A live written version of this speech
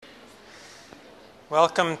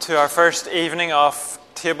Welcome to our first evening of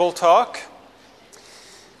Table Talk.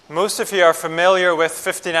 Most of you are familiar with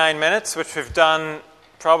 59 Minutes, which we've done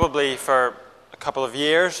probably for a couple of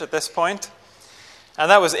years at this point. And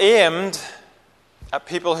that was aimed at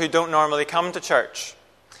people who don't normally come to church.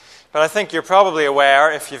 But I think you're probably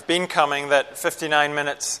aware, if you've been coming, that 59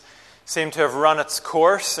 Minutes seem to have run its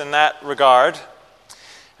course in that regard.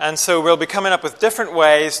 And so we'll be coming up with different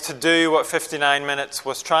ways to do what 59 Minutes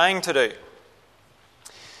was trying to do.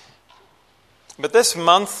 But this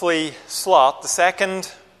monthly slot, the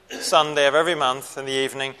second Sunday of every month in the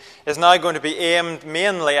evening, is now going to be aimed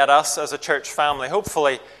mainly at us as a church family,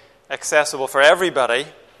 hopefully accessible for everybody.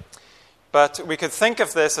 But we could think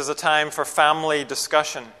of this as a time for family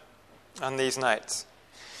discussion on these nights.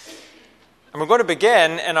 And we're going to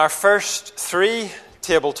begin in our first three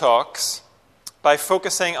table talks by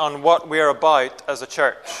focusing on what we're about as a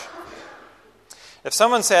church. If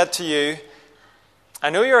someone said to you, I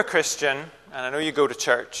know you're a Christian, and I know you go to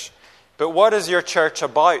church, but what is your church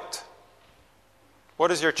about?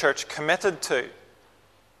 What is your church committed to?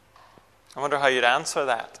 I wonder how you'd answer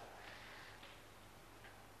that.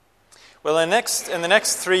 Well, in the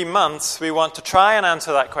next 3 months, we want to try and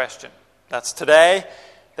answer that question. That's today,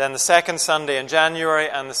 then the second Sunday in January,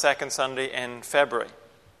 and the second Sunday in February.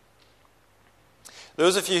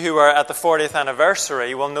 Those of you who are at the 40th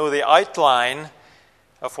anniversary will know the outline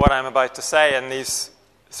of what I'm about to say in these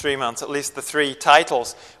 3 months, at least the three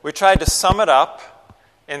titles. We tried to sum it up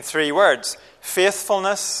in 3 words: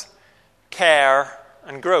 faithfulness, care,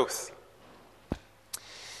 and growth.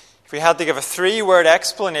 If we had to give a 3-word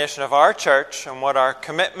explanation of our church and what our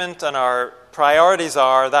commitment and our priorities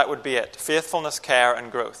are, that would be it: faithfulness, care, and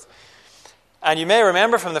growth. And you may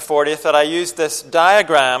remember from the 40th that I used this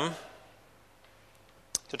diagram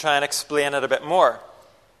to try and explain it a bit more.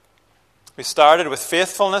 We started with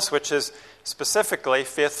faithfulness, which is specifically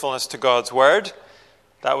faithfulness to God's Word.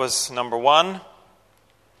 That was number 1.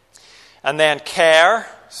 And then care,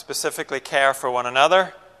 specifically care for one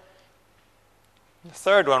another. The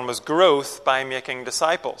third one was growth by making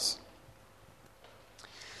disciples.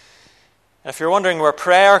 And if you're wondering where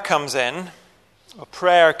prayer comes in, well,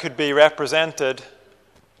 prayer could be represented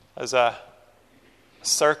as a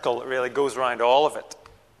circle that really goes around all of it.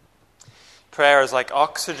 Prayer is like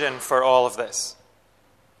oxygen for all of this.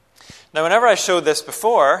 Now, whenever I showed this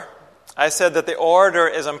before, I said that the order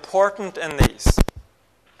is important in these.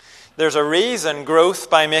 There's a reason growth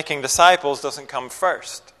by making disciples doesn't come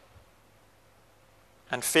first.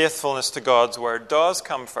 And faithfulness to God's Word does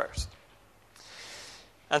come first.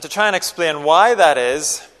 And to try and explain why that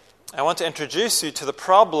is, I want to introduce you to the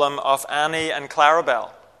problem of Annie and Clarabelle.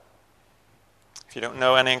 If you don't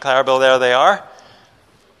know Annie and Clarabelle, there they are.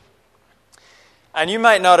 And you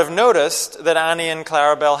might not have noticed that Annie and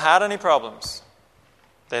Clarabelle had any problems.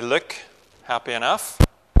 They look happy enough.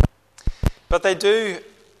 But they do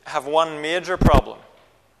have one major problem.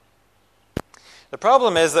 The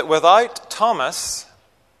problem is that without Thomas,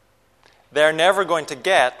 they're never going to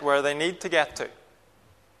get where they need to get to.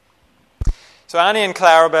 So Annie and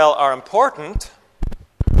Clarabelle are important.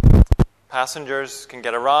 Passengers can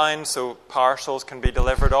get around, so parcels can be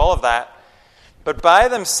delivered, all of that. But by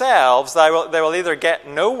themselves, they will either get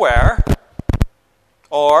nowhere,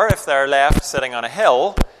 or if they're left sitting on a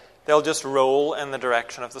hill, they'll just roll in the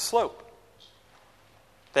direction of the slope.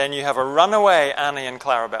 Then you have a runaway Annie and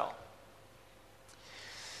Clarabelle.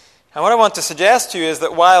 And what I want to suggest to you is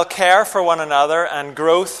that while care for one another and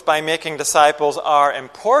growth by making disciples are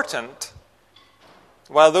important,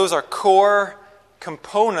 while those are core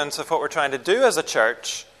components of what we're trying to do as a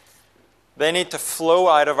church, they need to flow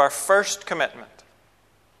out of our first commitment,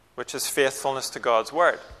 which is faithfulness to God's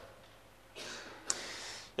Word.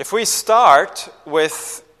 If we start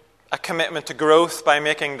with a commitment to growth by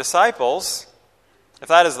making disciples, if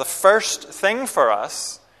that is the first thing for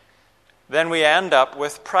us, then we end up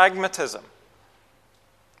with pragmatism.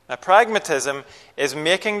 Now, pragmatism is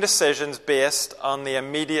making decisions based on the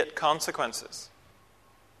immediate consequences,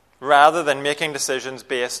 rather than making decisions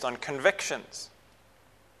based on convictions.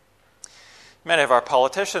 Many of our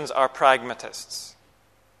politicians are pragmatists.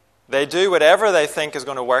 They do whatever they think is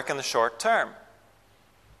going to work in the short term.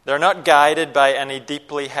 They're not guided by any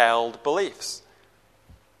deeply held beliefs.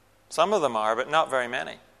 Some of them are, but not very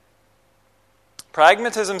many.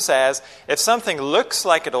 Pragmatism says, if something looks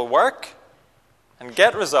like it'll work and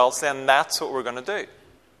get results, then that's what we're going to do.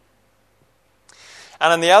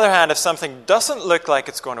 And on the other hand, if something doesn't look like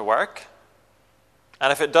it's going to work,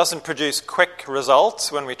 and if it doesn't produce quick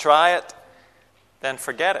results when we try it, then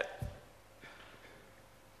forget it.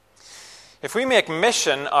 If we make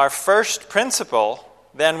mission our first principle,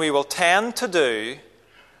 then we will tend to do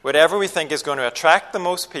whatever we think is going to attract the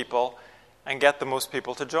most people and get the most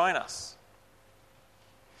people to join us.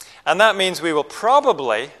 And that means we will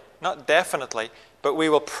probably, not definitely, but we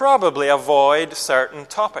will probably avoid certain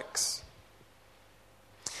topics.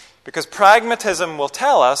 Because pragmatism will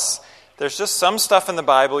tell us there's just some stuff in the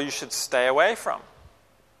Bible you should stay away from.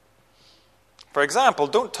 For example,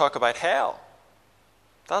 don't talk about hell.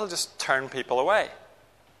 That'll just turn people away.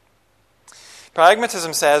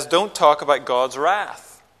 Pragmatism says don't talk about God's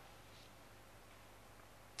wrath.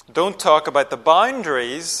 Don't talk about the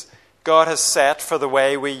boundaries God has set for the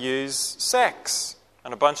way we use sex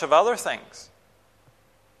and a bunch of other things.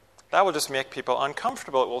 That will just make people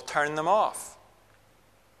uncomfortable. It will turn them off.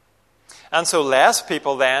 And so less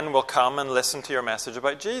people then will come and listen to your message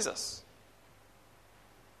about Jesus.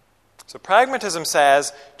 So pragmatism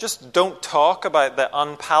says just don't talk about the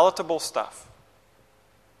unpalatable stuff.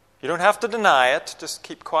 You don't have to deny it, just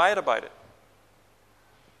keep quiet about it.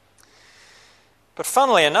 But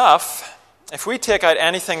funnily enough, if we take out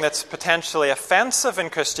anything that's potentially offensive in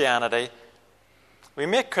Christianity, we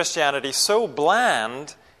make Christianity so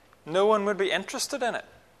bland, no one would be interested in it.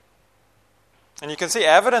 And you can see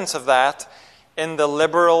evidence of that in the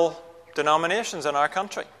liberal denominations in our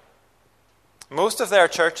country. Most of their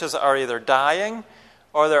churches are either dying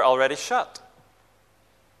or they're already shut.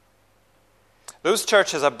 Those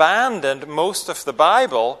churches abandoned most of the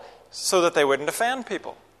Bible so that they wouldn't offend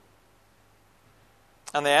people.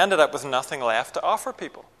 And they ended up with nothing left to offer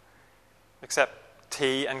people except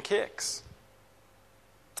tea and cakes.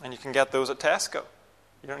 And you can get those at Tesco.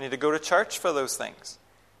 You don't need to go to church for those things.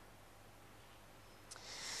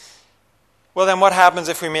 Well, then what happens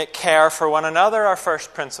if we make care for one another our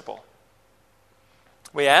first principle?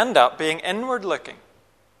 We end up being inward-looking.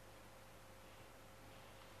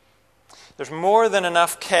 There's more than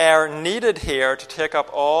enough care needed here to take up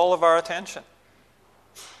all of our attention.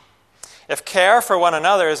 If care for one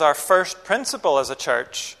another is our first principle as a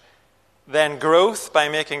church, then growth by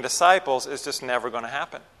making disciples is just never going to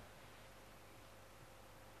happen.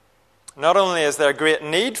 Not only is there a great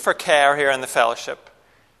need for care here in the fellowship,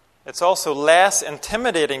 it's also less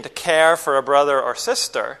intimidating to care for a brother or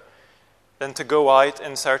sister than to go out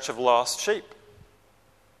in search of lost sheep.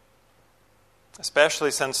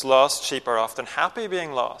 Especially since lost sheep are often happy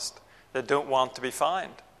being lost. They don't want to be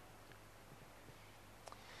found.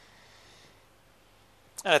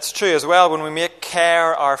 And it's true as well, when we make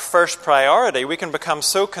care our first priority, we can become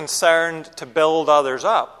so concerned to build others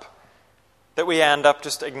up that we end up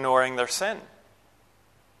just ignoring their sin.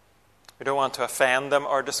 We don't want to offend them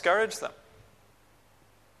or discourage them.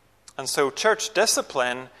 And so church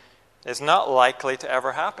discipline is not likely to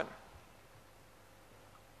ever happen.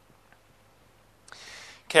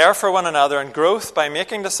 Care for one another and growth by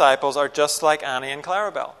making disciples are just like Annie and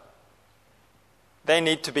Clarabelle. They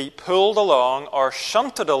need to be pulled along or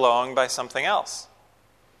shunted along by something else.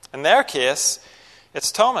 In their case,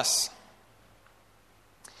 it's Thomas.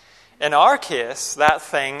 In our case, that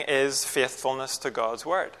thing is faithfulness to God's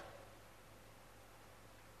Word.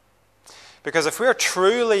 Because if we're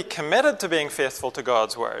truly committed to being faithful to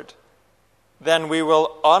God's Word, then we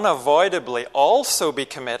will unavoidably also be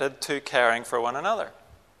committed to caring for one another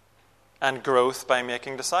and growth by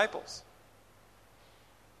making disciples.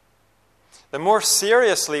 The more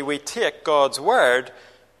seriously we take God's Word,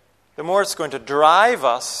 the more it's going to drive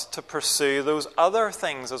us to pursue those other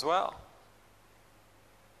things as well.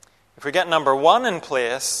 If we get number 1 in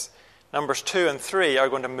place, numbers 2 and 3 are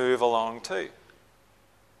going to move along too.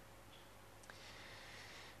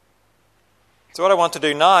 So what I want to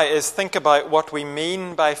do now is think about what we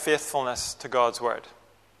mean by faithfulness to God's Word.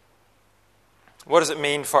 What does it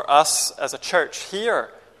mean for us as a church here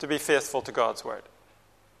to be faithful to God's Word?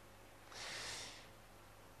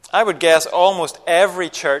 I would guess almost every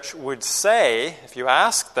church would say, if you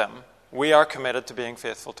ask them, we are committed to being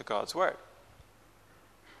faithful to God's Word.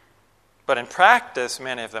 But in practice,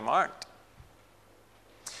 many of them aren't.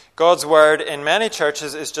 God's Word in many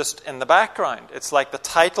churches is just in the background. It's like the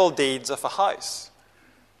title deeds of a house.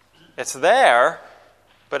 It's there,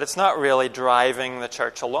 but it's not really driving the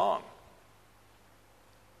church along.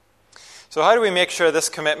 So how do we make sure this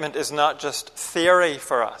commitment is not just theory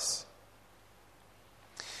for us?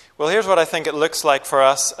 Well, here's what I think it looks like for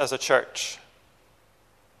us as a church.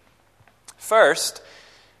 First,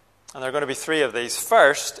 and there are going to be 3 of these.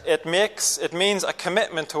 First, it means a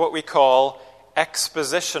commitment to what we call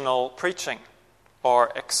expositional preaching or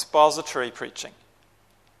expository preaching.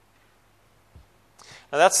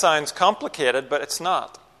 Now that sounds complicated, but it's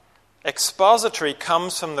not. Expository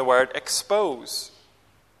comes from the word expose.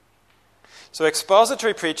 So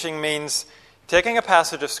expository preaching means taking a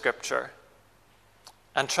passage of Scripture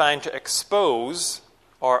and trying to expose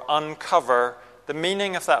or uncover the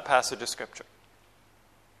meaning of that passage of Scripture.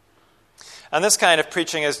 And this kind of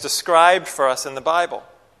preaching is described for us in the Bible.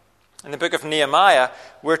 In the book of Nehemiah,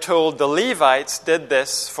 we're told the Levites did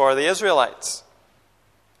this for the Israelites.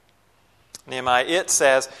 Nehemiah 8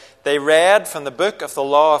 says, they read from the book of the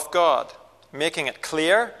law of God, making it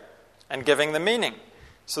clear and giving the meaning,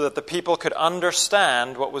 so that the people could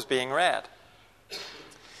understand what was being read.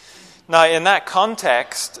 Now, in that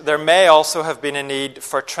context, there may also have been a need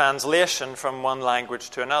for translation from one language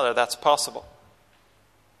to another. That's possible.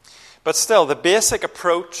 But still, the basic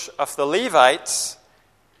approach of the Levites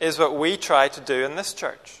is what we try to do in this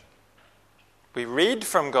church. We read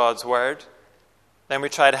from God's Word, then we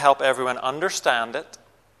try to help everyone understand it,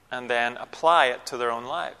 and then apply it to their own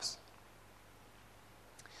lives.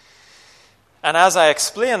 And as I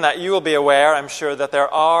explain that, you will be aware, I'm sure, that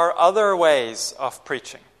there are other ways of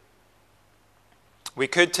preaching. We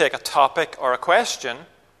could take a topic or a question,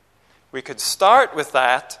 we could start with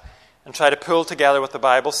that, and try to pull together what the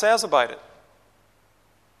Bible says about it.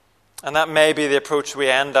 And that may be the approach we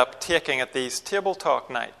end up taking at these table talk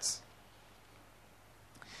nights.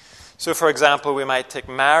 So, for example, we might take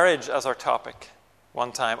marriage as our topic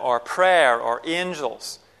one time, or prayer, or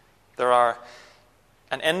angels. There are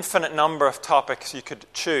an infinite number of topics you could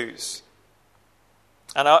choose.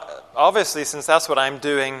 And obviously, since that's what I'm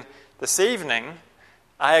doing this evening,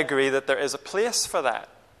 I agree that there is a place for that.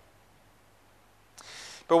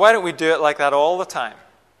 But why don't we do it like that all the time?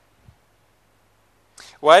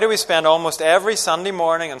 Why do we spend almost every Sunday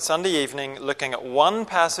morning and Sunday evening looking at one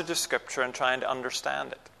passage of Scripture and trying to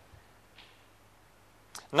understand it?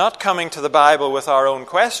 Not coming to the Bible with our own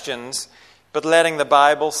questions, but letting the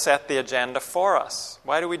Bible set the agenda for us.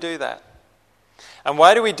 Why do we do that? And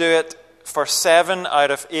why do we do it for 7 out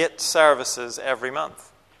of 8 services every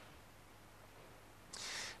month?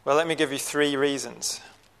 Well, let me give you 3 reasons.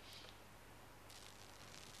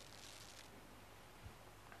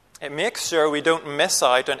 It makes sure we don't miss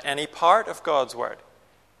out on any part of God's Word.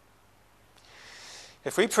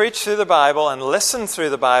 If we preach through the Bible and listen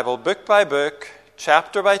through the Bible book by book,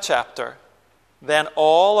 chapter by chapter, then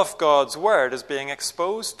all of God's Word is being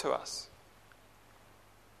exposed to us.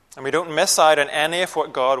 And we don't miss out on any of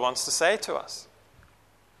what God wants to say to us.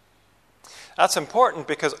 That's important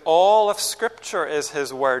because all of Scripture is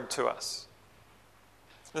His Word to us.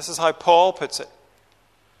 This is how Paul puts it.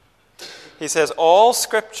 He says, all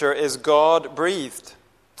Scripture is God-breathed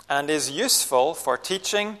and is useful for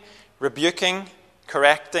teaching, rebuking,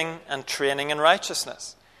 correcting, and training in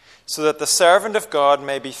righteousness, so that the servant of God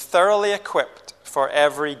may be thoroughly equipped for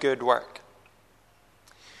every good work.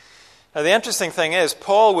 Now, the interesting thing is,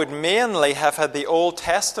 Paul would mainly have had the Old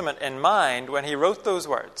Testament in mind when he wrote those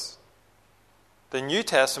words. The New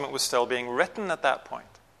Testament was still being written at that point.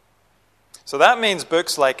 So that means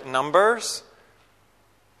books like Numbers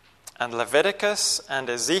and Leviticus and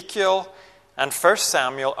Ezekiel and 1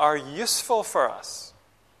 Samuel are useful for us.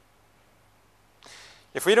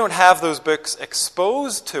 If we don't have those books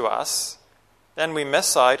exposed to us, then we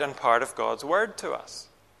miss out on part of God's Word to us.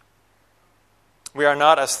 We are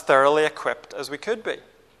not as thoroughly equipped as we could be.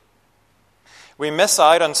 We miss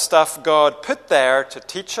out on stuff God put there to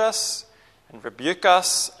teach us and rebuke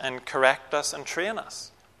us and correct us and train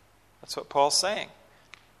us. That's what Paul's saying.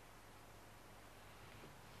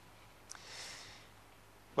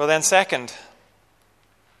 Well then, second,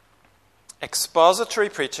 expository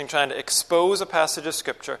preaching, trying to expose a passage of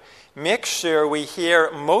Scripture, make sure we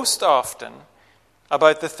hear most often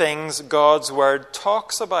about the things God's Word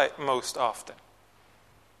talks about most often.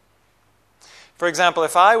 For example,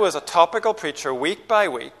 if I was a topical preacher week by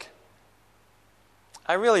week,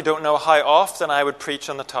 I really don't know how often I would preach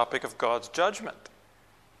on the topic of God's judgment.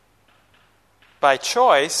 By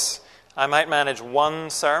choice, I might manage one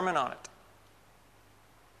sermon on it.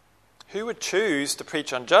 Who would choose to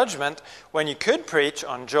preach on judgment when you could preach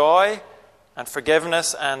on joy and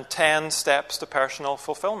forgiveness and 10 steps to personal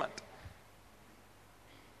fulfillment?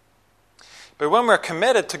 But when we're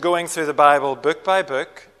committed to going through the Bible book by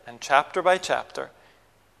book and chapter by chapter,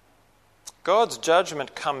 God's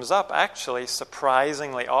judgment comes up actually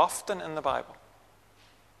surprisingly often in the Bible.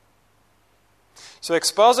 So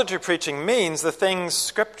expository preaching means the things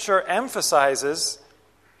Scripture emphasizes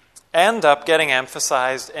end up getting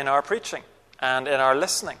emphasized in our preaching and in our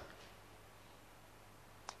listening.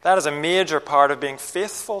 That is a major part of being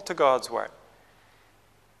faithful to God's Word.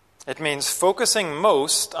 It means focusing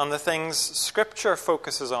most on the things Scripture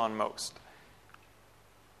focuses on most.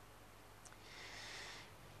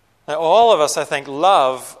 Now, all of us, I think,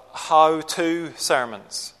 love how-to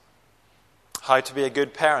sermons. how to be a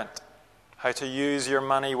good parent, how to use your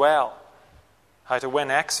money well, how to win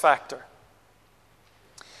X Factor.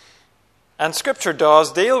 And Scripture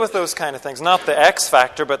does deal with those kind of things, not the X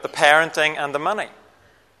Factor, but the parenting and the money.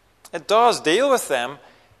 It does deal with them,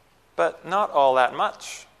 but not all that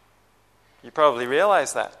much. You probably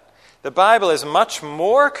realize that. The Bible is much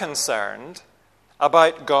more concerned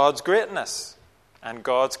about God's greatness and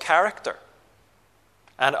God's character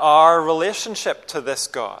and our relationship to this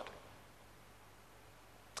God.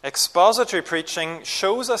 Expository preaching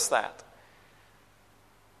shows us that.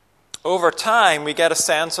 Over time, we get a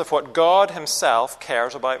sense of what God himself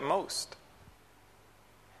cares about most.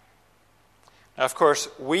 Now, of course,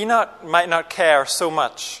 we might not care so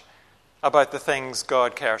much about the things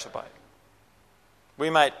God cares about. We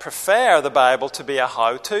might prefer the Bible to be a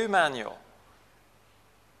how-to manual.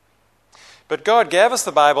 But God gave us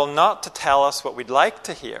the Bible not to tell us what we'd like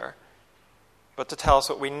to hear, but to tell us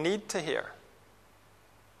what we need to hear.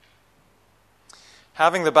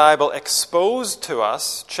 Having the Bible exposed to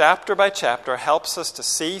us, chapter by chapter, helps us to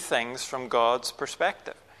see things from God's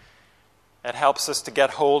perspective. It helps us to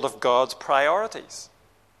get hold of God's priorities.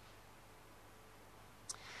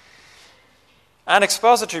 And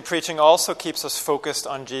expository preaching also keeps us focused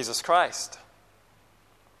on Jesus Christ.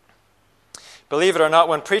 Believe it or not,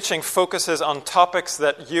 when preaching focuses on topics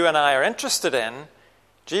that you and I are interested in,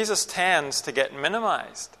 Jesus tends to get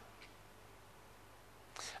minimized.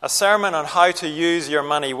 A sermon on how to use your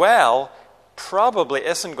money well probably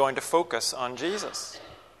isn't going to focus on Jesus.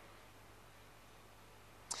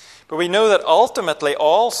 But we know that ultimately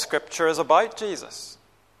all Scripture is about Jesus,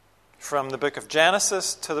 from the book of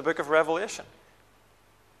Genesis to the book of Revelation.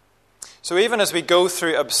 So even as we go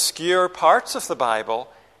through obscure parts of the Bible,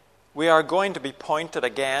 we are going to be pointed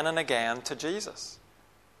again and again to Jesus.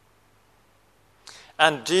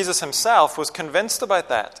 And Jesus himself was convinced about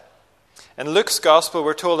that. In Luke's Gospel,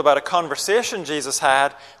 we're told about a conversation Jesus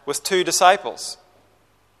had with two disciples.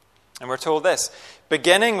 And we're told this: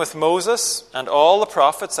 beginning with Moses and all the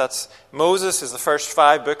prophets, that's Moses is the first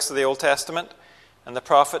 5 books of the Old Testament, and the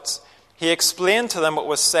prophets, he explained to them what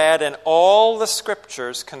was said in all the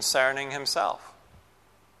Scriptures concerning himself.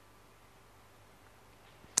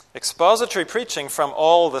 Expository preaching from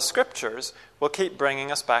all the Scriptures will keep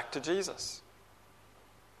bringing us back to Jesus.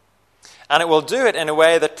 And it will do it in a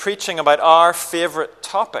way that preaching about our favorite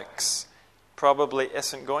topics probably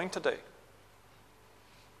isn't going to do.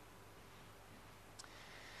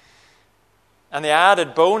 And the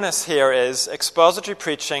added bonus here is expository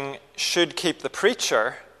preaching should keep the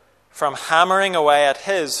preacher from hammering away at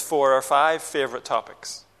his 4 or 5 favorite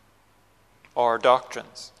topics or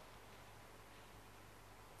doctrines.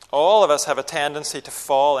 All of us have a tendency to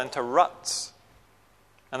fall into ruts.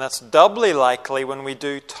 And that's doubly likely when we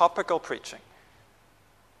do topical preaching.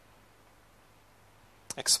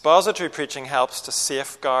 Expository preaching helps to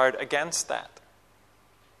safeguard against that.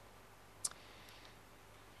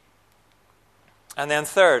 And then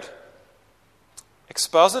third,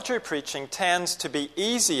 expository preaching tends to be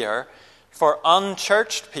easier for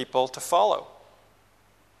unchurched people to follow.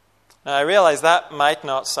 Now, I realize that might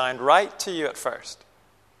not sound right to you at first.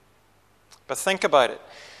 But think about it.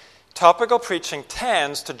 Topical preaching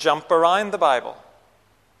tends to jump around the Bible.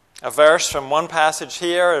 A verse from one passage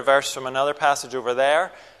here, a verse from another passage over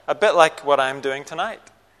there, a bit like what I'm doing tonight.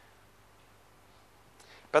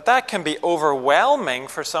 But that can be overwhelming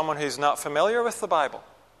for someone who's not familiar with the Bible.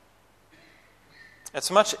 It's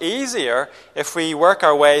much easier if we work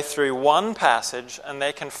our way through one passage and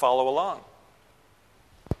they can follow along.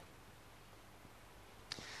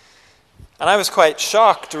 And I was quite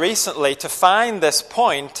shocked recently to find this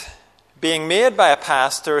point being made by a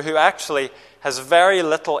pastor who actually has very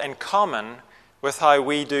little in common with how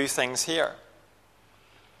we do things here.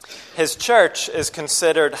 His church is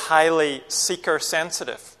considered highly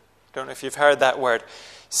seeker-sensitive. I don't know if you've heard that word.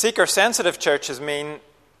 Seeker-sensitive churches means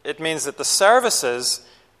that the services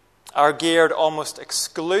are geared almost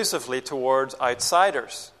exclusively towards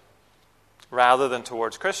outsiders rather than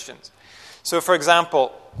towards Christians. So, for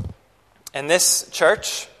example, in this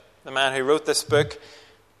church, the man who wrote this book,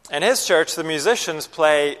 in his church, the musicians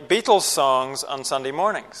play Beatles songs on Sunday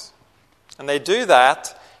mornings. And they do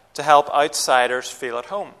that to help outsiders feel at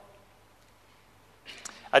home.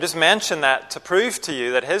 I just mention that to prove to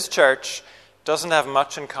you that his church doesn't have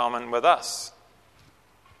much in common with us.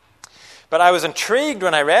 But I was intrigued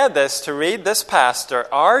when I read this to read this pastor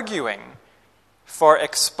arguing for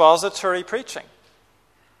expository preaching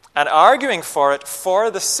and arguing for it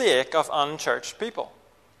for the sake of unchurched people.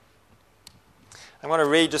 I want to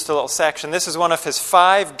read just a little section. This is one of his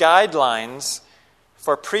 5 guidelines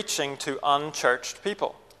for preaching to unchurched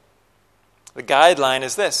people. The guideline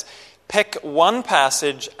is this: pick one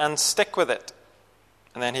passage and stick with it.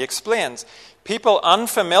 And then he explains, people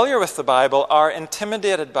unfamiliar with the Bible are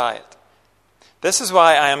intimidated by it. This is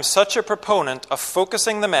why I am such a proponent of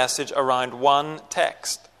focusing the message around one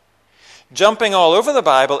text. Jumping all over the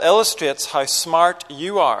Bible illustrates how smart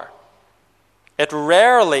you are. It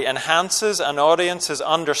rarely enhances an audience's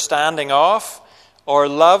understanding of or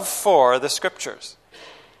love for the Scriptures,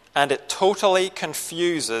 and it totally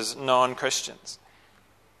confuses non-Christians.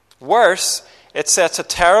 Worse, it sets a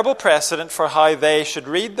terrible precedent for how they should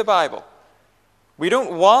read the Bible. We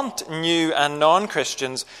don't want new and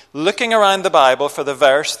non-Christians looking around the Bible for the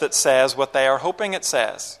verse that says what they are hoping it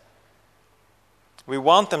says. We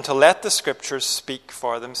want them to let the Scriptures speak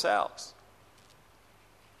for themselves.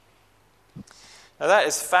 Now that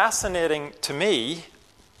is fascinating to me,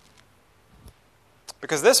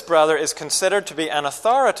 because this brother is considered to be an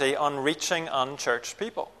authority on reaching unchurched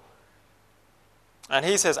people. And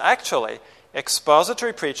he says, actually,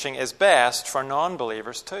 expository preaching is best for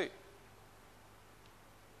non-believers too.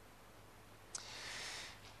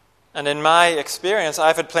 And in my experience,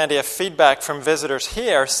 I've had plenty of feedback from visitors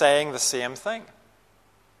here saying the same thing.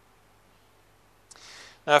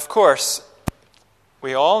 Now, of course,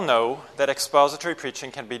 we all know that expository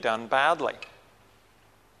preaching can be done badly.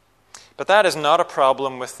 But that is not a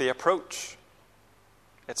problem with the approach.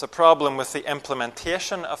 It's a problem with the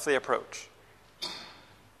implementation of the approach.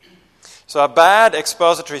 So a bad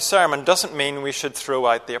expository sermon doesn't mean we should throw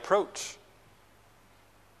out the approach.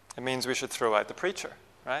 It means we should throw out the preacher,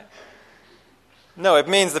 right? No, it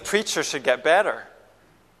means the preacher should get better.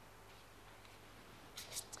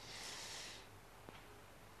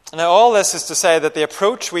 Now, all this is to say that the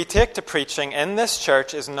approach we take to preaching in this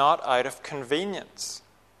church is not out of convenience.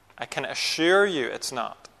 I can assure you it's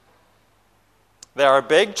not. There are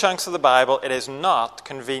big chunks of the Bible it is not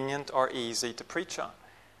convenient or easy to preach on.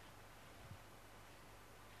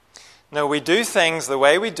 No, we do things the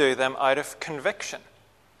way we do them out of conviction.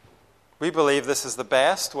 We believe this is the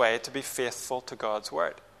best way to be faithful to God's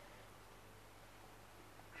Word.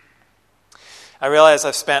 I realize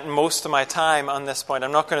I've spent most of my time on this point.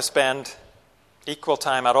 I'm not going to spend equal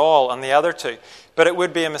time at all on the other two. But it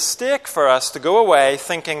would be a mistake for us to go away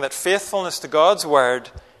thinking that faithfulness to God's Word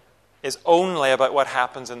is only about what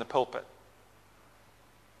happens in the pulpit.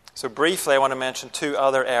 So briefly, I want to mention two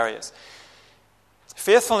other areas.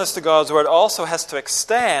 Faithfulness to God's Word also has to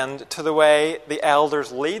extend to the way the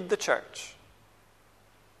elders lead the church.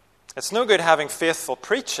 It's no good having faithful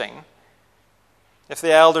preaching if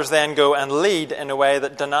the elders then go and lead in a way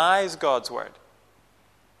that denies God's Word.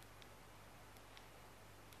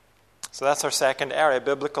 So that's our second area,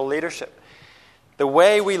 biblical leadership. The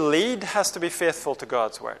way we lead has to be faithful to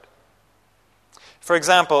God's Word. For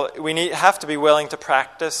example, we have to be willing to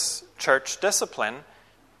practice church discipline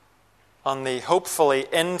on the hopefully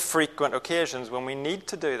infrequent occasions when we need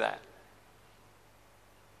to do that.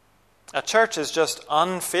 A church is just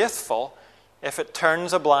unfaithful if it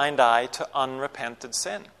turns a blind eye to unrepented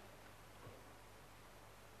sin.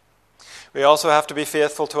 We also have to be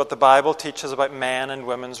faithful to what the Bible teaches about men and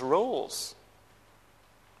women's roles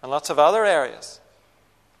and lots of other areas.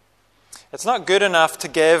 It's not good enough to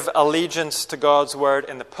give allegiance to God's Word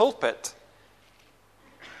in the pulpit.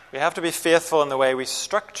 We have to be faithful in the way we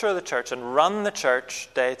structure the church and run the church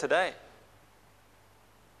day to day.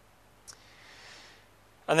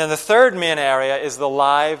 And then the third main area is the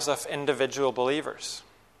lives of individual believers.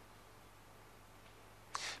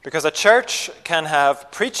 Because a church can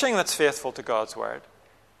have preaching that's faithful to God's Word,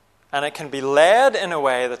 and it can be led in a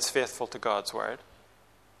way that's faithful to God's Word.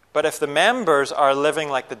 But if the members are living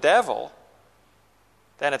like the devil,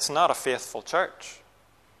 then it's not a faithful church.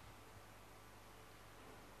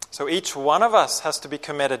 So each one of us has to be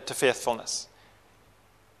committed to faithfulness.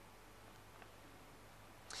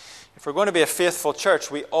 If we're going to be a faithful church,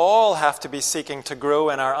 we all have to be seeking to grow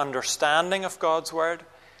in our understanding of God's Word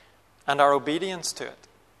and our obedience to it.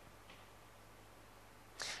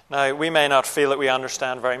 Now, we may not feel that we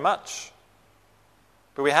understand very much,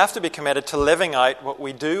 but we have to be committed to living out what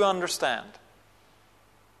we do understand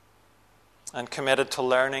and committed to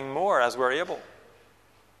learning more as we're able.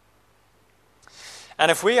 And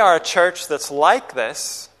if we are a church that's like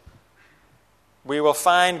this, we will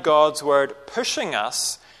find God's Word pushing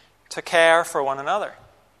us to care for one another.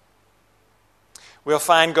 We'll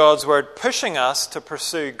find God's Word pushing us to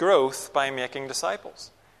pursue growth by making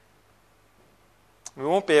disciples. We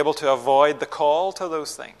won't be able to avoid the call to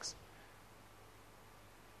those things.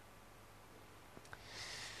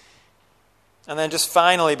 And then just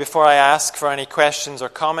finally, before I ask for any questions or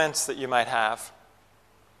comments that you might have,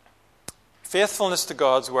 Faithfulness to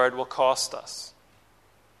God's word will cost us.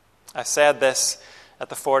 I said this at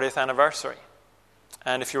the 40th anniversary.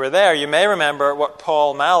 And if you were there, you may remember what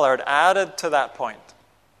Paul Mallard added to that point.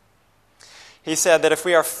 He said that if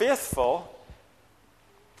we are faithful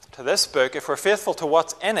to this book, if we're faithful to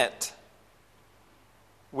what's in it,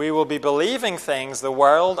 we will be believing things the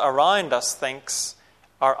world around us thinks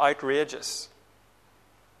are outrageous.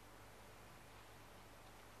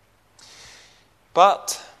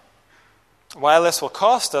 But while this will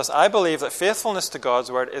cost us, I believe that faithfulness to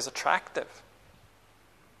God's word is attractive.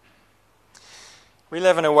 We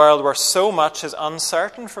live in a world where so much is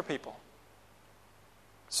uncertain for people.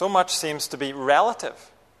 So much seems to be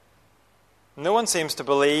relative. No one seems to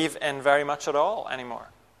believe in very much at all anymore.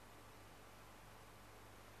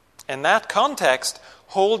 In that context,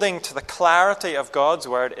 holding to the clarity of God's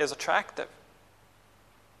word is attractive.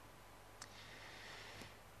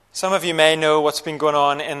 Some of you may know what's been going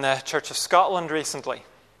on in the Church of Scotland recently.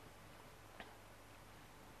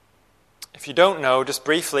 If you don't know, just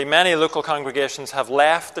briefly, many local congregations have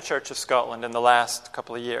left the Church of Scotland in the last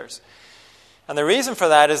couple of years. And the reason for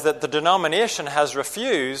that is that the denomination has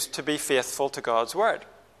refused to be faithful to God's word,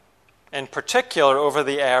 in particular over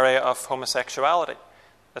the area of homosexuality.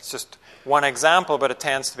 That's just one example, but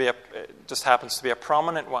it just happens to be a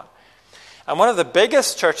prominent one. And one of the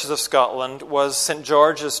biggest churches of Scotland was St.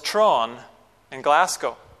 George's Tron in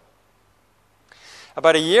Glasgow.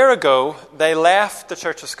 About a year ago, they left the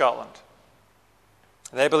Church of Scotland.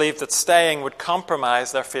 They believed that staying would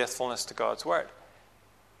compromise their faithfulness to God's word.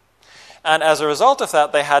 And as a result of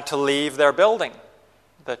that, they had to leave their building.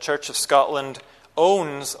 The Church of Scotland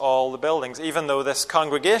owns all the buildings, even though this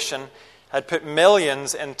congregation had put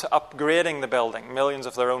millions into upgrading the building, millions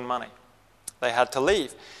of their own money. They had to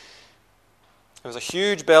leave. It was a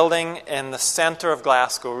huge building in the centre of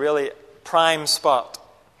Glasgow, really prime spot.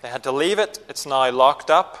 They had to leave it. It's now locked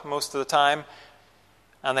up most of the time.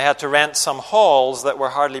 And they had to rent some halls that were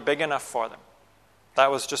hardly big enough for them. That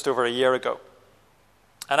was just over a year ago.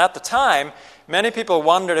 And at the time, many people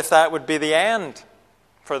wondered if that would be the end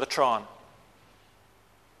for the Tron.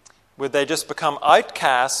 Would they just become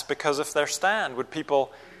outcasts because of their stand? Would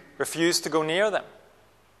people refuse to go near them?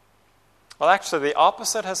 Well, actually, the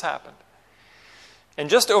opposite has happened. In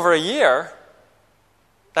just over a year,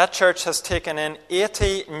 that church has taken in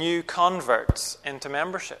 80 new converts into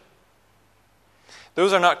membership.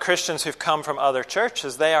 Those are not Christians who've come from other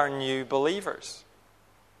churches. They are new believers.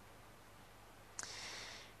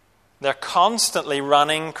 They're constantly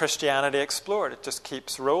running Christianity Explored. It just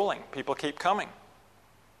keeps rolling. People keep coming.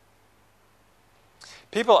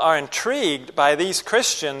 People are intrigued by these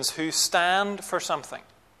Christians who stand for something.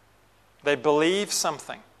 They believe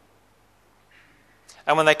something.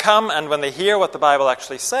 And when they come and when they hear what the Bible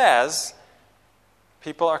actually says,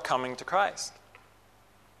 people are coming to Christ.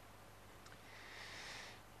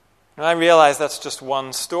 Now, I realize that's just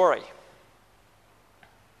one story.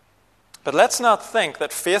 But let's not think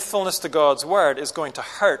that faithfulness to God's word is going to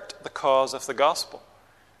hurt the cause of the gospel.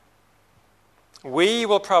 We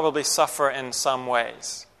will probably suffer in some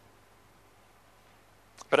ways.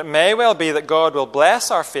 But it may well be that God will bless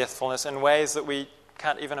our faithfulness in ways that we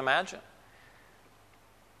can't even imagine.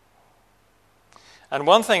 And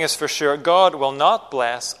one thing is for sure, God will not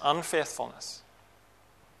bless unfaithfulness.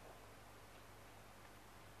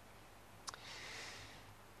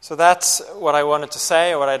 So that's what I wanted to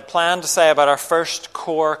say, or what I had planned to say about our first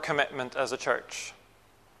core commitment as a church.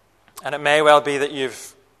 And it may well be that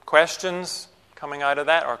you've questions coming out of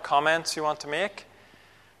that, or comments you want to make.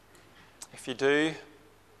 If you do,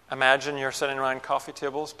 imagine you're sitting around coffee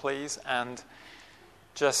tables, please, and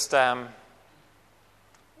just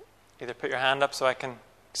either put your hand up so I can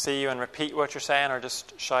see you and repeat what you're saying, or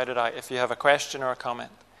just shout it out if you have a question or a comment.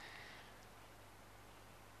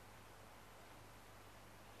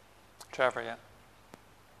 Trevor, yeah.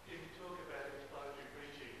 If you talk about expository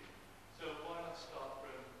preaching, so why not start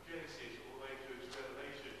from Genesis all the way through to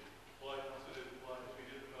Revelation? Why not sort of, why as we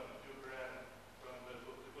do at the moment, jump around from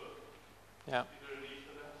book to book? Yeah. Is there a need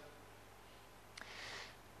for that?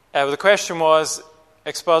 The question was,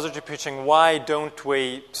 expository preaching, why don't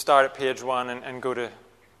we start at page 1 and go to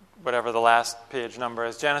whatever the last page number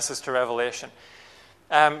is, Genesis to Revelation?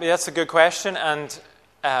 That's a good question, and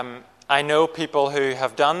I know people who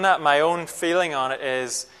have done that. My own feeling on it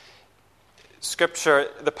is Scripture,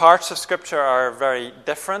 the parts of Scripture are very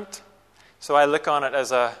different. So I look on it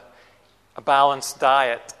as a balanced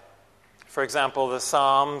diet. For example, the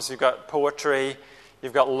Psalms, you've got poetry,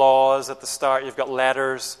 you've got laws at the start, you've got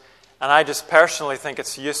letters. And I just personally think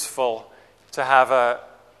it's useful to have a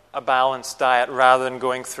balanced diet rather than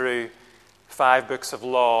going through 5 books of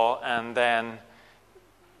law and then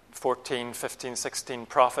 14, 15, 16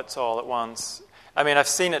 prophets all at once. I mean, I've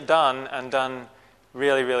seen it done and done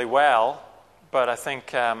really, really well, but I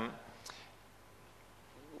think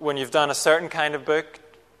when you've done a certain kind of book,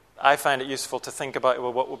 I find it useful to think about,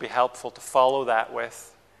 well, what would be helpful to follow that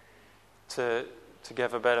with to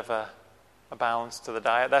give a bit of a balance to the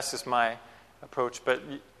diet. That's just my approach, but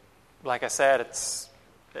like I said, it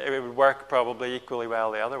would work probably equally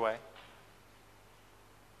well the other way.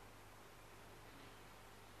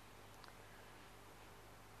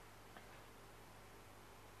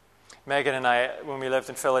 Megan and I, when we lived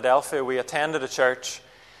in Philadelphia, we attended a church,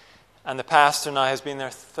 and the pastor now has been there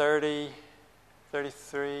 33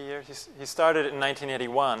 years. He started it in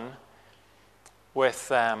 1981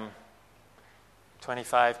 with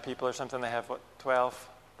 25 people or something. They have,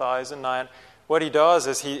 12,000 now. And what he does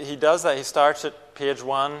is he does that. He starts at page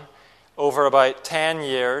 1 over about 10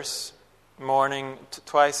 years,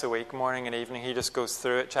 twice a week, morning and evening. He just goes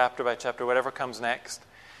through it chapter by chapter, whatever comes next.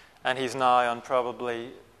 And he's now on probably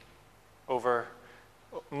over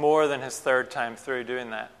more than his third time through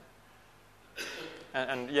doing that.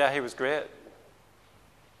 And yeah, he was great.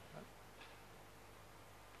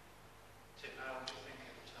 Tim, how do you think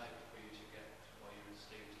it would take for you to get, or you and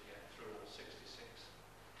Steve to get through all 66?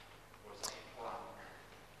 Or is that your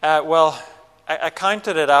plan? Well, I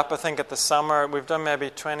counted it up, I think, at the summer. We've done maybe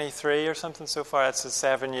 23 or something so far. It's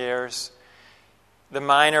 7 years. The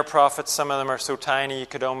minor prophets, some of them are so tiny you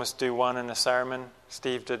could almost do one in a sermon.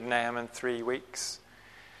 Steve did Nahum in 3 weeks.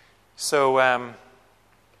 So, I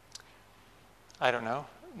don't know.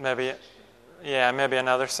 Maybe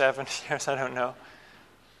another 7 years. I don't know.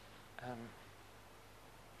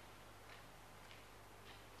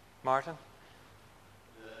 Martin?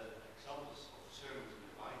 The examples of sermons in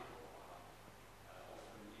the Bible are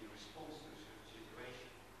often in response to a certain situation.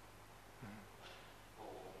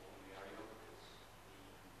 Paul on the Areopagus,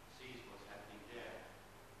 he sees what's happening there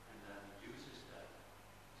and then uses that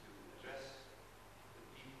to address the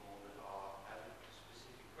people that are having a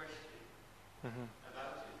specific question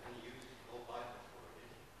about it, and he uses the whole Bible for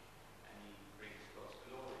it, and he brings God's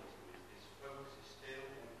glory to it. His focus is still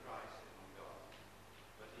on Christ and on God,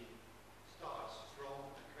 but he starts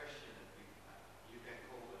from a question that you can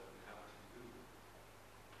call it a how-to-do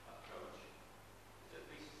approach. It's at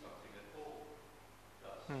least something that Paul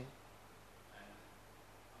does. And I'm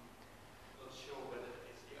not sure whether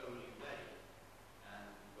it's the only way, and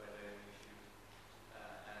whether you should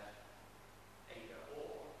have either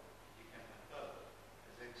or. You can have both.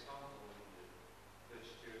 As an example, in the Dutch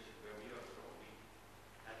church where we are from, we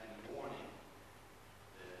had in the morning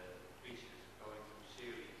the preachers going through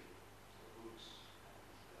series of books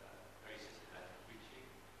and very systematic preaching.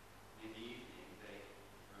 In the evening, they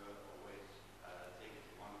were always taking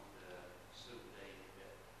one of the Sunday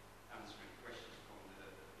answering questions from the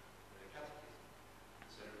catechism.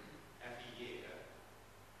 So every year,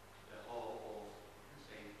 the whole of,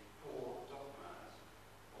 say, 4 dogmas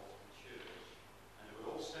of the church, and they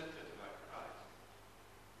were all centered about Christ,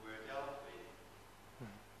 were dealt with. And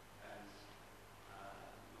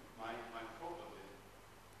my problem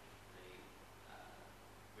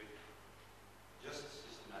with just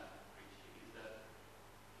systematic preaching is that,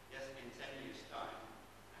 yes, in 10 years' time,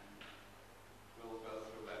 and we'll go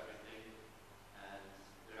through everything, and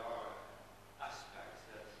there are aspects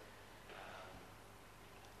that,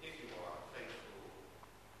 if you are a faithful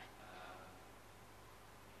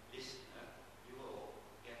listener, you will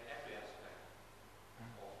get every aspect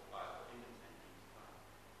of the Bible in the 10 years' time.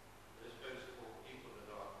 But I suppose for people that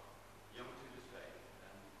are young to the faith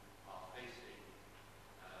and are facing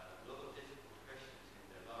a lot of difficult questions in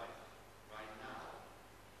their life right now,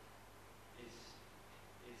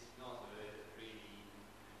 it's not really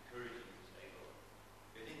encouraging to say, well,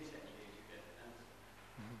 within 10 years you get an answer.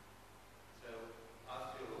 So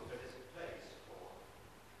I feel there is a place for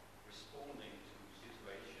responding to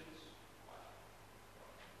situations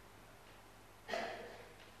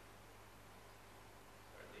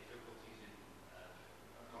where difficulties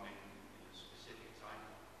are coming in a specific time.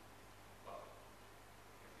 Well,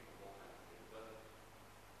 I think of all kinds of things, but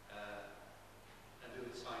and do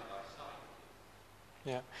it side by side.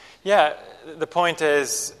 Yeah, the point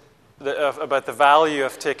is about the value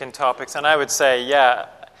of taking topics, and I would say, yeah,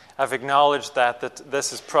 I've acknowledged that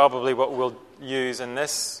this is probably what we'll use in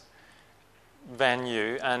this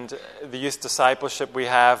venue, and the youth discipleship, we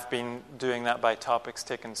have been doing that by topics,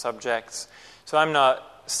 taking subjects. So I'm not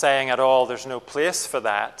saying at all there's no place for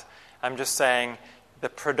that. I'm just saying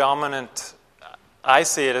I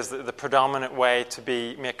see it as the predominant way to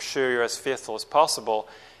make sure you're as faithful as possible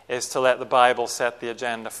is to let the Bible set the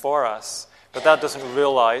agenda for us. But that doesn't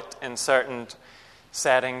rule out in certain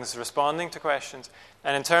settings responding to questions.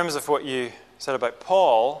 And in terms of what you said about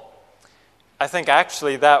Paul, I think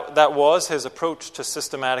actually that was his approach to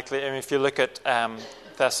systematically. I mean, if you look at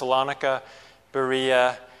Thessalonica,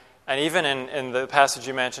 Berea, and even in the passage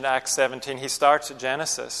you mentioned, Acts 17, he starts at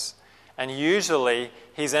Genesis. And usually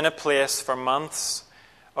he's in a place for months,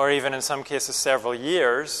 or even in some cases several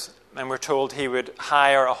years, and we're told he would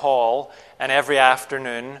hire a hall, and every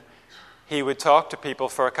afternoon he would talk to people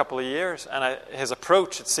for a couple of years. And his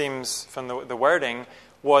approach, it seems from the wording,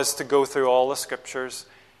 was to go through all the scriptures,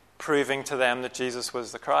 proving to them that Jesus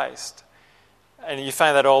was the Christ. And you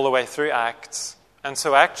find that all the way through Acts. And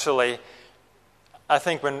so actually, I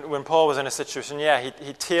think when Paul was in a situation,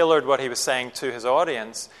 he tailored what he was saying to his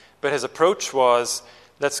audience, but his approach was,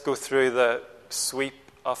 let's go through the sweep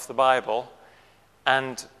of the Bible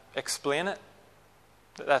and explain it.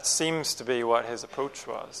 That seems to be what his approach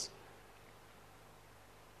was.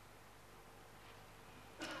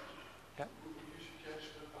 Would you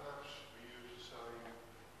suggest that perhaps we use the same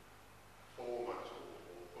format or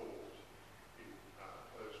thought in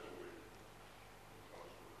personal reading?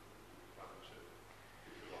 Because we plan to,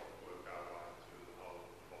 if you like, work our way through the whole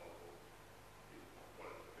of the Bible in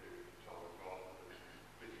whatever period of time rather than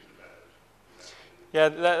thinking about it.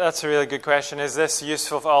 Yeah, that's a really good question. Is this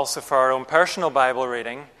useful also for our own personal Bible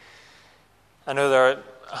reading? I know there are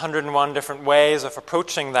 101 different ways of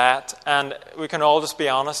approaching that, and we can all just be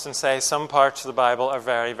honest and say some parts of the Bible are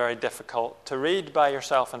very, very difficult to read by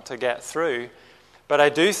yourself and to get through. But I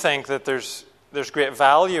do think that there's great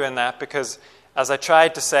value in that because, as I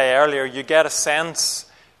tried to say earlier, you get a sense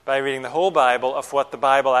by reading the whole Bible of what the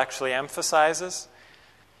Bible actually emphasizes.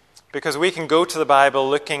 Because we can go to the Bible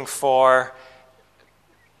looking for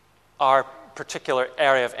our particular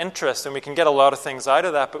area of interest, and we can get a lot of things out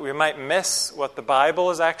of that, but we might miss what the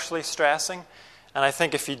Bible is actually stressing. And I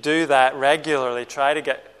think if you do that regularly, try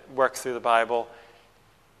to work through the Bible,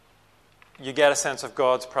 you get a sense of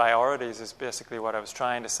God's priorities, is basically what I was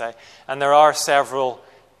trying to say. And there are several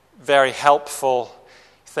very helpful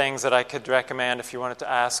things that I could recommend if you wanted to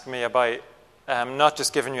ask me about, not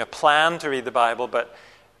just giving you a plan to read the Bible, but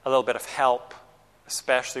a little bit of help,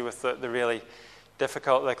 especially with the really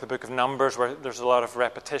difficult, like the book of Numbers, where there's a lot of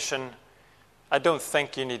repetition. I don't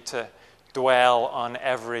think you need to dwell on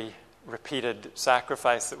every repeated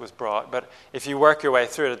sacrifice that was brought, but if you work your way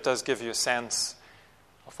through it, it does give you a sense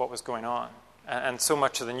of what was going on. And so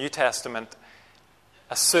much of the New Testament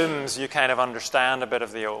assumes you kind of understand a bit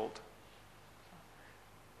of the Old.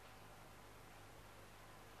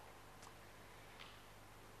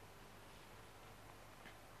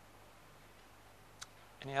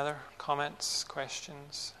 Any other comments,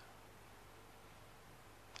 questions?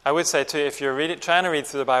 I would say too, if you're trying to read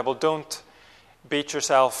through the Bible, don't beat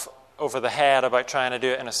yourself over the head about trying to do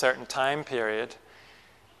it in a certain time period.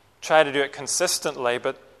 Try to do it consistently,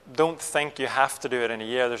 but don't think you have to do it in a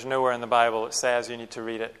year. There's nowhere in the Bible that says you need to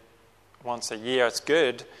read it once a year. It's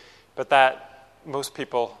good, but that most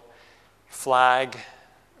people flag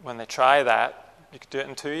when they try that. You could do it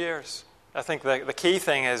in 2 years. I think the key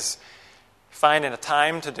thing is finding a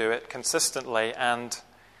time to do it consistently and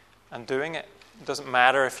doing it. It doesn't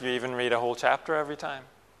matter if you even read a whole chapter every time.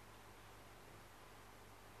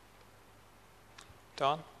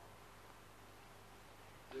 Don?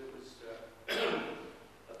 There was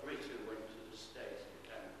a preacher who went to the States and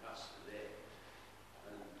became a pastor there,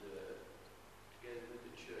 and together with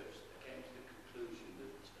the church, they came to the conclusion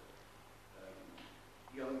that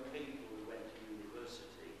young people who went to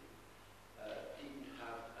university didn't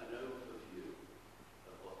have an overview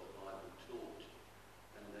of what the Bible taught,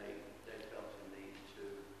 and they felt a need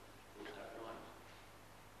to put that right.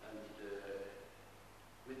 And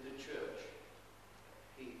with the church,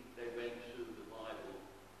 they went through the Bible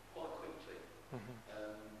quite quickly. Mm-hmm.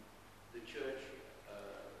 The church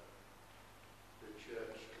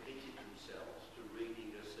committed themselves to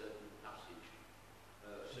reading a certain passage,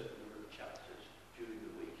 a certain number of chapters during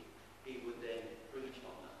the week. He would then preach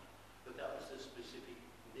on that. But that was the specific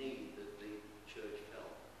need that the church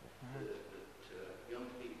felt. Mm-hmm. That young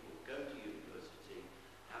people go to university,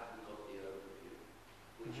 haven't got the overview,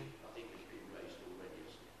 which I think has been raised already,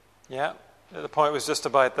 isn't it? Yeah. The point was just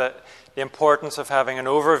about the importance of having an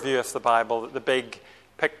overview of the Bible, the big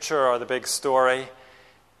picture or the big story,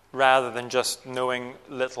 rather than just knowing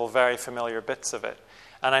little, very familiar bits of it.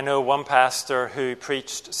 And I know one pastor who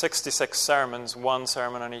preached 66 sermons, one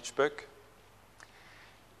sermon on each book.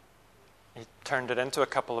 He turned it into a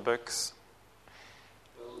couple of books.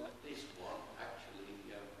 Well, this one actually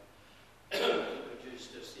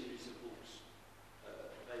produced a series of books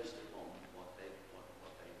based upon what they've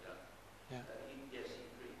done. Yeah.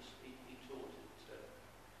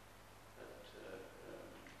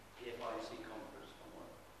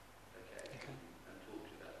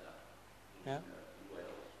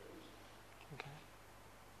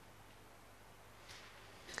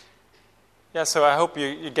 Yeah, so I hope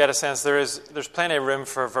you get a sense there's plenty of room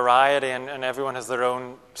for variety, and everyone has their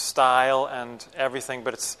own style and everything,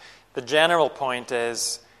 but the general point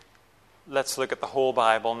is, let's look at the whole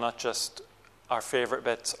Bible, not just our favorite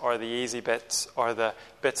bits or the easy bits or the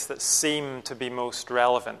bits that seem to be most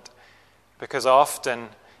relevant, because often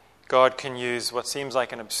God can use what seems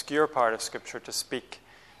like an obscure part of Scripture to speak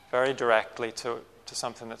very directly to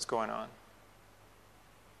something that's going on.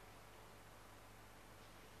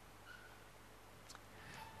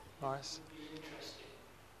 Morris? It would be interesting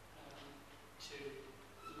to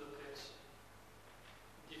look at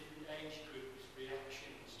different age groups'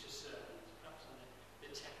 reactions to sermons, perhaps on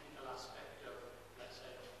the technical aspect of, let's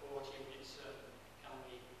say, a 40-minute sermon. Can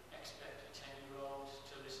we expect a 10-year-old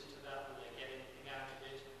to listen to that? Will they get anything out of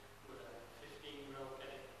it? Will a 15-year-old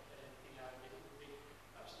get anything out of it? It would be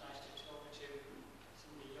perhaps nice to talk to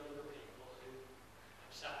some of the younger people who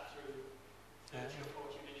have sat through 30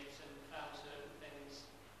 or 40 minutes and found certain things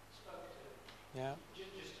spoke to. Yeah.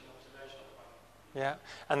 Just an observational point. Yeah,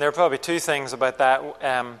 and there are probably two things about that.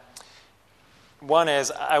 One is,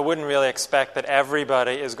 I wouldn't really expect that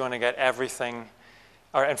everybody is going to get everything,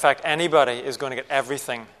 or in fact anybody is going to get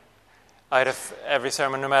everything out of every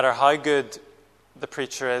sermon, no matter how good the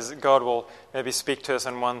preacher is. God will maybe speak to us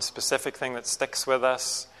on one specific thing that sticks with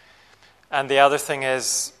us. And the other thing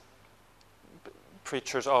is,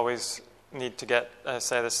 preachers always need to get, I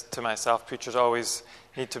say this to myself, preachers always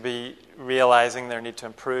need to be realizing their need to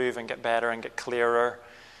improve and get better and get clearer.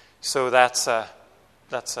 So that's a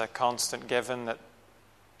constant given, that,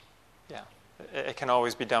 yeah, it can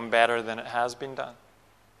always be done better than it has been done.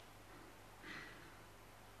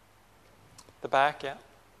 The back, yeah.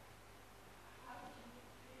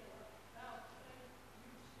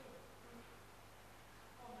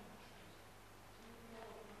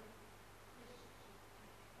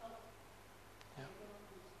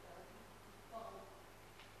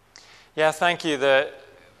 Yeah, thank you. The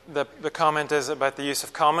comment is about the use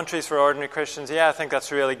of commentaries for ordinary Christians. Yeah, I think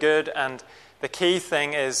that's really good. And the key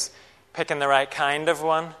thing is picking the right kind of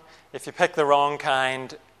one. If you pick the wrong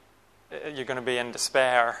kind, you're going to be in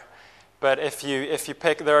despair. But if you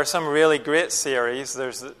pick, there are some really great series.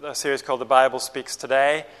 There's a series called The Bible Speaks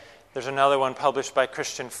Today. There's another one published by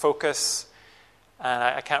Christian Focus, and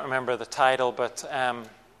I can't remember the title, but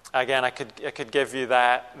again, I could give you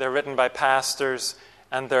that. They're written by pastors,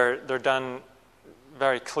 and they're done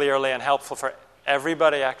very clearly and helpful for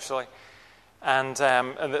everybody, actually. And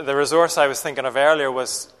the resource I was thinking of earlier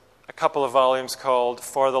was a couple of volumes called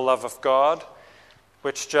For the Love of God,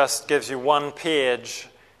 which just gives you one page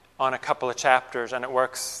on a couple of chapters, and it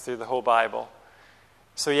works through the whole Bible.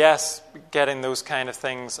 So yes, getting those kind of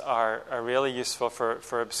things are really useful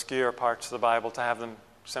for obscure parts of the Bible, to have them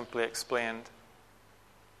simply explained.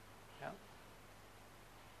 Yeah.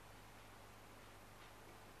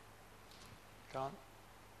 John?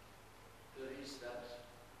 There is that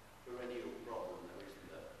perennial problem, though, isn't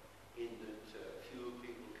there? In that fewer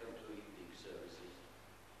people come to evening services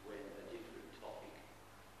when a different topic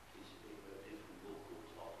is, a different book or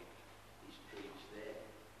topic is preached there.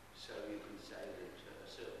 So you can say that a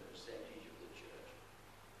certain percentage of the church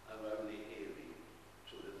are only hearing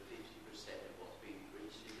sort of 50% of what's being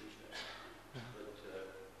preached in the church. But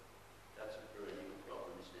that's a perennial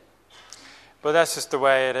problem, isn't it? But that's just the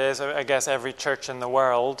way it is. I guess every church in the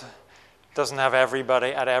world doesn't have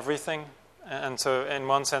everybody at everything. And so in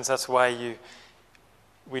one sense, that's why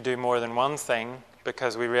we do more than one thing,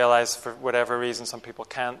 because we realize for whatever reason some people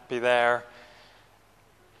can't be there.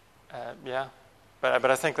 Yeah. But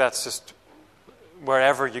I think that's just,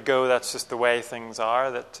 wherever you go, that's just the way things are,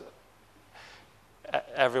 that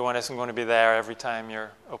everyone isn't going to be there every time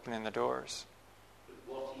you're opening the doors.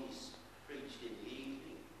 But what is preached in the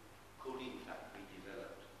evening could in fact be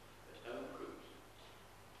developed at home groups.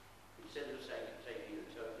 Instead of taking a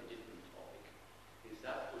totally different topic, if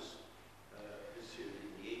that was pursued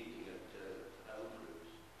in the evening at home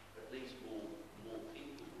groups, at least more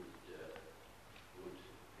people would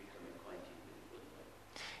become acquainted with it, wouldn't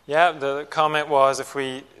they? Yeah, the comment was, if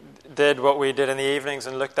we did what we did in the evenings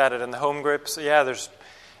and looked at it in the home groups, yeah,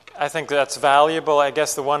 I think that's valuable. I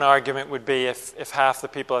guess the one argument would be if half the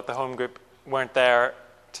people at the home group weren't there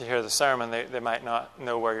to hear the sermon, they might not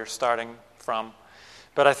know where you're starting from.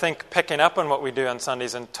 But I think picking up on what we do on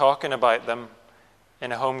Sundays and talking about them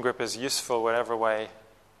in a home group is useful, whatever way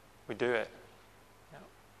we do it. Yeah.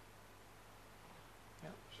 Yeah.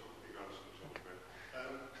 So we got to talk about.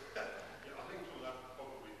 Yeah, I think from that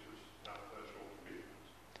probably just that personal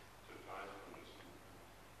commitment to faithfulness, and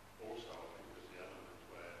also I think there's the element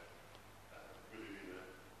where we live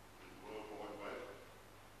in a worldwide way.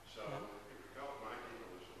 So if we can't make it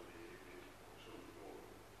on a Sunday evening, or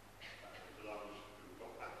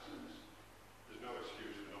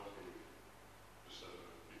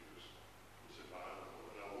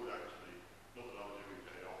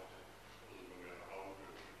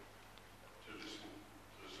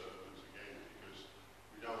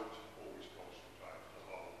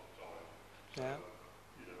So, Yeah.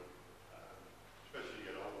 you know, especially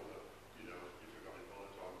you get older, you know, you forgot it by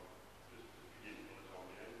the time, just the beginning by the time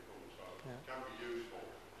the end comes. So Yeah. it can be useful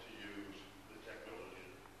to use the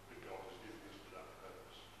technology that God has given us for that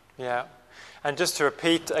purpose. Yeah. And just to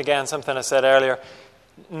repeat again something I said earlier,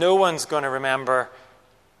 no one's going to remember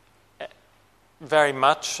very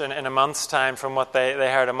much in a month's time from what they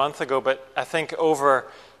heard a month ago, but I think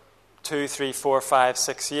over 2, 3, 4, 5,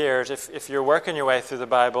 6 years, if you're working your way through the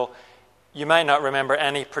Bible, you might not remember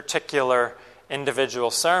any particular individual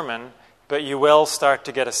sermon, but you will start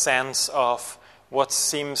to get a sense of what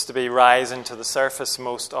seems to be rising to the surface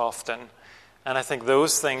most often. And I think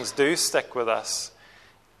those things do stick with us.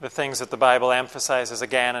 The things that the Bible emphasizes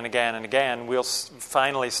again and again and again, we'll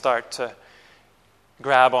finally start to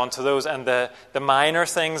grab onto those. And the minor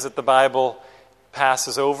things that the Bible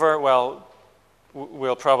passes over, well,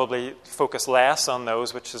 we'll probably focus less on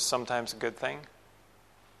those, which is sometimes a good thing.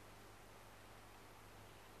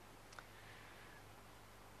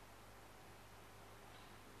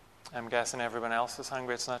 I'm guessing everyone else is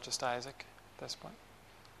hungry. It's not just Isaac at this point.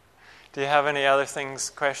 Do you have any other things,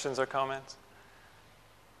 questions or comments?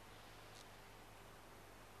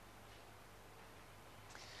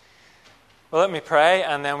 Well, let me pray,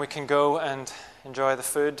 and then we can go and enjoy the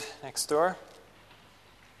food next door.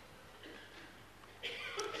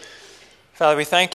 Father, we thank